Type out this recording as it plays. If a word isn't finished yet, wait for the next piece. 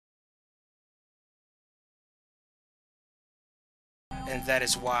and that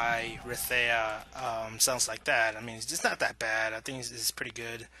is why Rithea sounds like that. I mean, it's just not that bad. I think it's pretty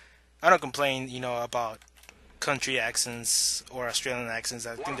good. I don't complain, about country accents or Australian accents.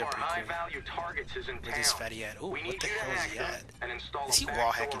 I think they're pretty cool. Where's this fatty at? Oh, what the hell is he at? Is he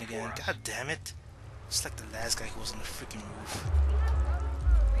wall hacking again? God damn it. Just like the last guy who was on the freaking roof.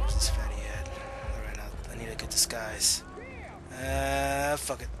 Where's this fatty at? Alright, I need a good disguise.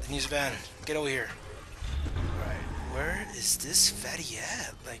 Fuck it. The news van. Get over here. Alright, where is this fatty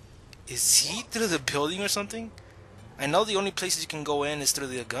at? Like, is he through the building or something? I know the only places you can go in is through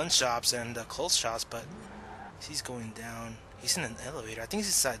the gun shops and the clothes shops, but he's going down. He's in an elevator. I think he's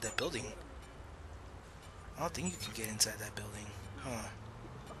inside that building. I don't think you can get inside that building. Huh.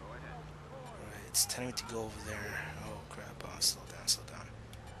 Alright, it's telling me to go over there. Oh crap. Oh, slow down, slow down.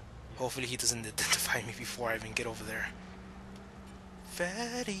 Hopefully he doesn't identify me before I even get over there.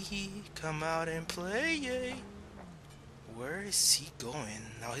 Fatty, come out and play. Where is he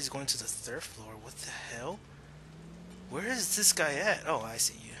going? Now he's going to the 3rd floor. What the hell? Where is this guy at? Oh, I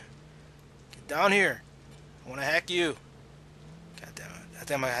see you. Get down here. I want to hack you. God damn it. I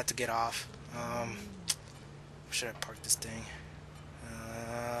think I might have to get off. Where should I park this thing?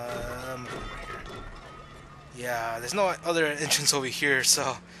 Right here. Yeah, there's no other entrance over here, so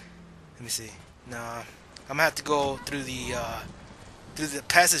let me see. Nah, I'm gonna have to go through the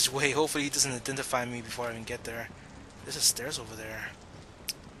passageway. Hopefully he doesn't identify me before I even get there. There's a stairs over there.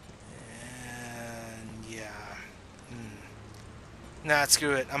 And yeah. Nah,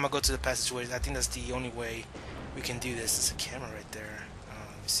 screw it. I'm gonna go to the passageway. I think that's the only way we can do this. There's a camera right there.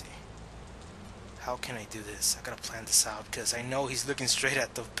 Let me see. How can I do this? I gotta plan this out because I know he's looking straight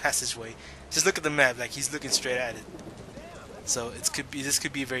at the passageway. Just look at the map, like he's looking straight at it. So this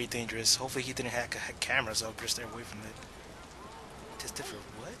could be very dangerous. Hopefully he didn't hack a camera, so I'll just stay away from it. Just different.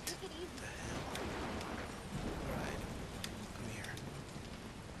 What the hell? Alright. Come here.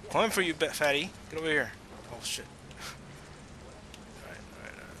 Coming for you, fatty. Get over here. Oh shit.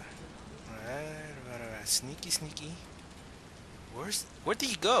 Alright. Sneaky, sneaky. Where did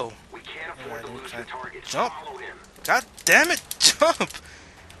he go? We can't afford to lose the target. Jump! Follow him. God damn it! Jump!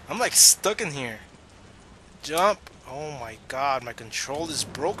 I'm like stuck in here. Jump! Oh my god, my control is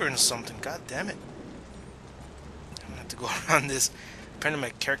broken or something. God damn it. I'm gonna have to go around this. Apparently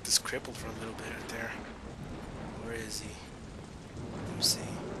my character's crippled for a little bit right there. Where is he? Let me see.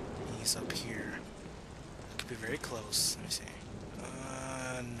 He's up here. Could be very close. Let me see.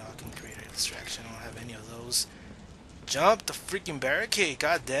 No, I can create a distraction. I don't have any of those. Jump the freaking barricade.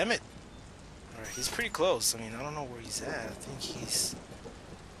 God damn it. Alright, he's pretty close. I mean, I don't know where he's at. I think he's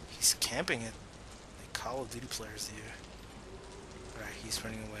camping it. Like Call of Duty players do. Alright, he's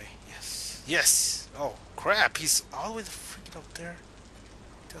running away. Yes. Yes! Oh, crap. He's all the way the freaking up there.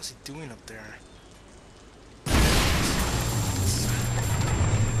 What else is he doing up there?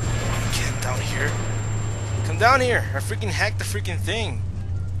 Get down here. Come down here. I freaking hacked the freaking thing.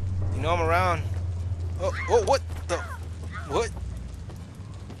 You know I'm around. Oh, what the? What?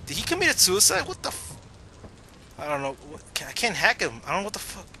 Did he commit suicide? What the f? I don't know. I can't hack him. I don't know what the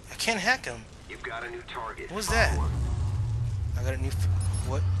fuck. I can't hack him. You've got a new target. What was that? I got a new.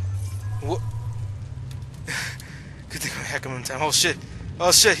 What? What? Good thing I hack him in time. Oh shit!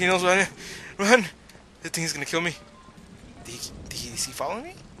 Oh shit! He knows what I am. Run! That thing is gonna kill me. Is he following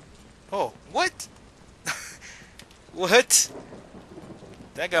me? Oh, what? What?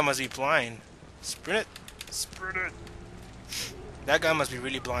 That guy must be blind. Sprint it. Sprint it. That guy must be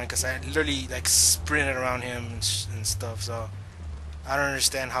really blind because I literally like sprinted around him and stuff. So I don't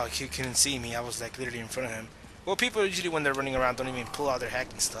understand how he couldn't see me. I was like literally in front of him. Well, people usually when they're running around don't even pull out their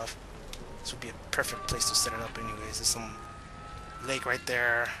hacking stuff. This would be a perfect place to set it up anyways. There's some lake right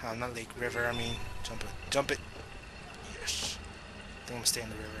there. Not lake, river. I mean, jump it. Jump it. Yes. I think I'm going to stay in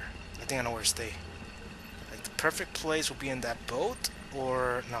the river. I think I know where to stay. Like the perfect place would be in that boat.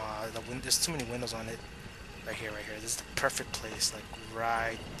 Or, nah, there's too many windows on it. Right here, right here. This is the perfect place. Like,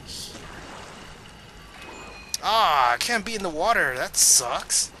 right here. Ah, I can't be in the water. That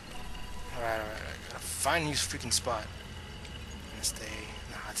sucks. Alright. Gotta find a new freaking spot. I'm gonna stay.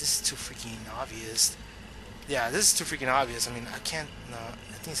 Nah, this is too freaking obvious. Yeah, this is too freaking obvious. I mean, I can't. No,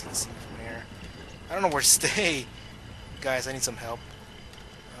 I think he's gonna see me from here. I don't know where to stay. Guys, I need some help.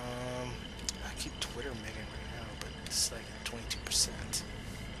 I keep Twitter megging right now, but it's like at 22%.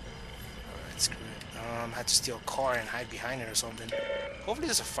 Alright, screw it. I have to steal a car and hide behind it or something. Hopefully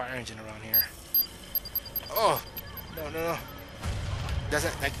there's a fire engine around here. Oh! No.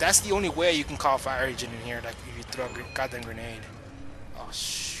 That's the only way you can call a fire engine in here, like if you throw a goddamn grenade. Oh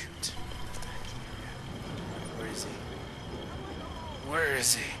shoot. Where is he? Where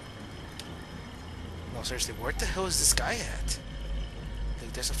is he? No, seriously, where the hell is this guy at?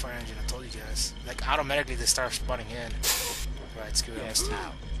 Like, there's a fire engine. I told you guys. Like, automatically they start spawning in. Right, screw it.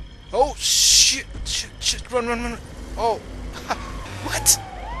 Oh shit! Shit! Run! Oh, what?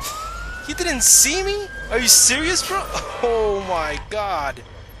 He didn't see me? Are you serious, bro? Oh my god!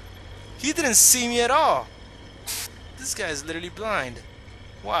 He didn't see me at all. This guy is literally blind.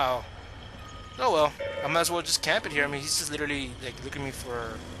 Wow. Oh well, I might as well just camp it here. I mean, he's just literally like looking at me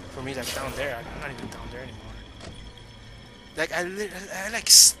for me like down there. I'm not even down there anymore. Like I like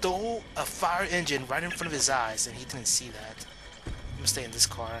stole a fire engine right in front of his eyes, and he didn't see that. I'm gonna stay in this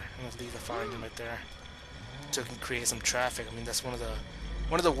car. I'm gonna leave the fire engine right there, so I can create some traffic. I mean, that's one of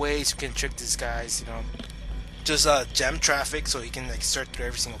the ways you can trick these guys. You know, just jam traffic so he can like search through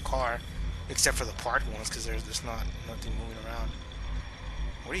every single car, except for the parked ones, because there's not nothing moving around.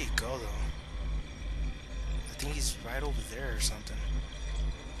 Where do you go though? I think he's right over there or something.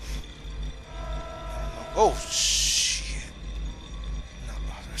 Oh shit! No,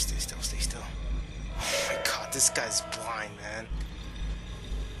 stay still, stay still. Oh my god, this guy's blind, man.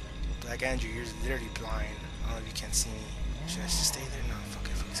 Black Andrew, you're literally blind. I don't know if you can see me. Should I just stay there? No, fuck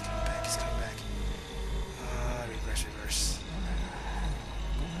it, he's coming back, he's coming back. Reverse.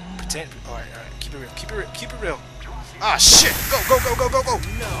 Pretend. Alright, keep it real. Ah, shit! Go!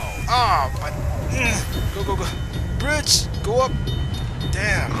 No! Ah, go! Bridge! Go up!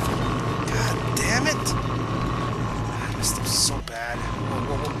 Damn! God damn it! I messed up so bad.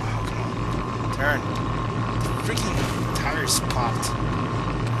 Whoa! Oh, come on. Turn. Freaking tires popped.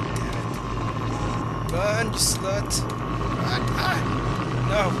 God damn it. Run, you slut!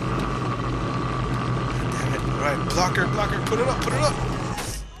 No! God damn it. Alright, blocker! Put it up!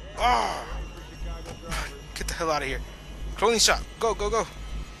 Oh! Get the hell out of here. Clothing shot. Go.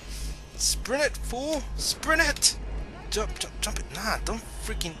 Sprint it, fool. Sprint it. Jump it. Nah, don't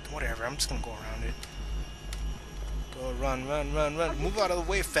freaking... Whatever, I'm just gonna go around it. Go, run. Move out of the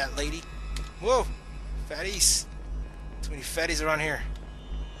way, fat lady. Whoa. Fatties. Too many fatties around here.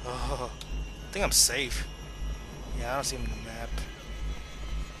 Oh, I think I'm safe. Yeah, I don't see him in the map.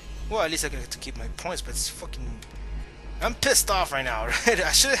 Well, at least I get to keep my points, but it's fucking... I'm pissed off right now, right?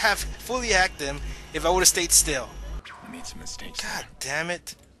 I should have fully hacked him if I would have stayed still. I made some mistakes. God damn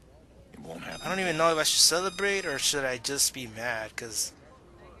it. It won't happen. I don't even know if I should celebrate or should I just be mad, because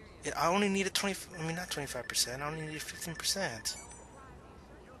I only needed not 25%, I only needed 15%.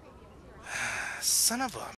 Son of a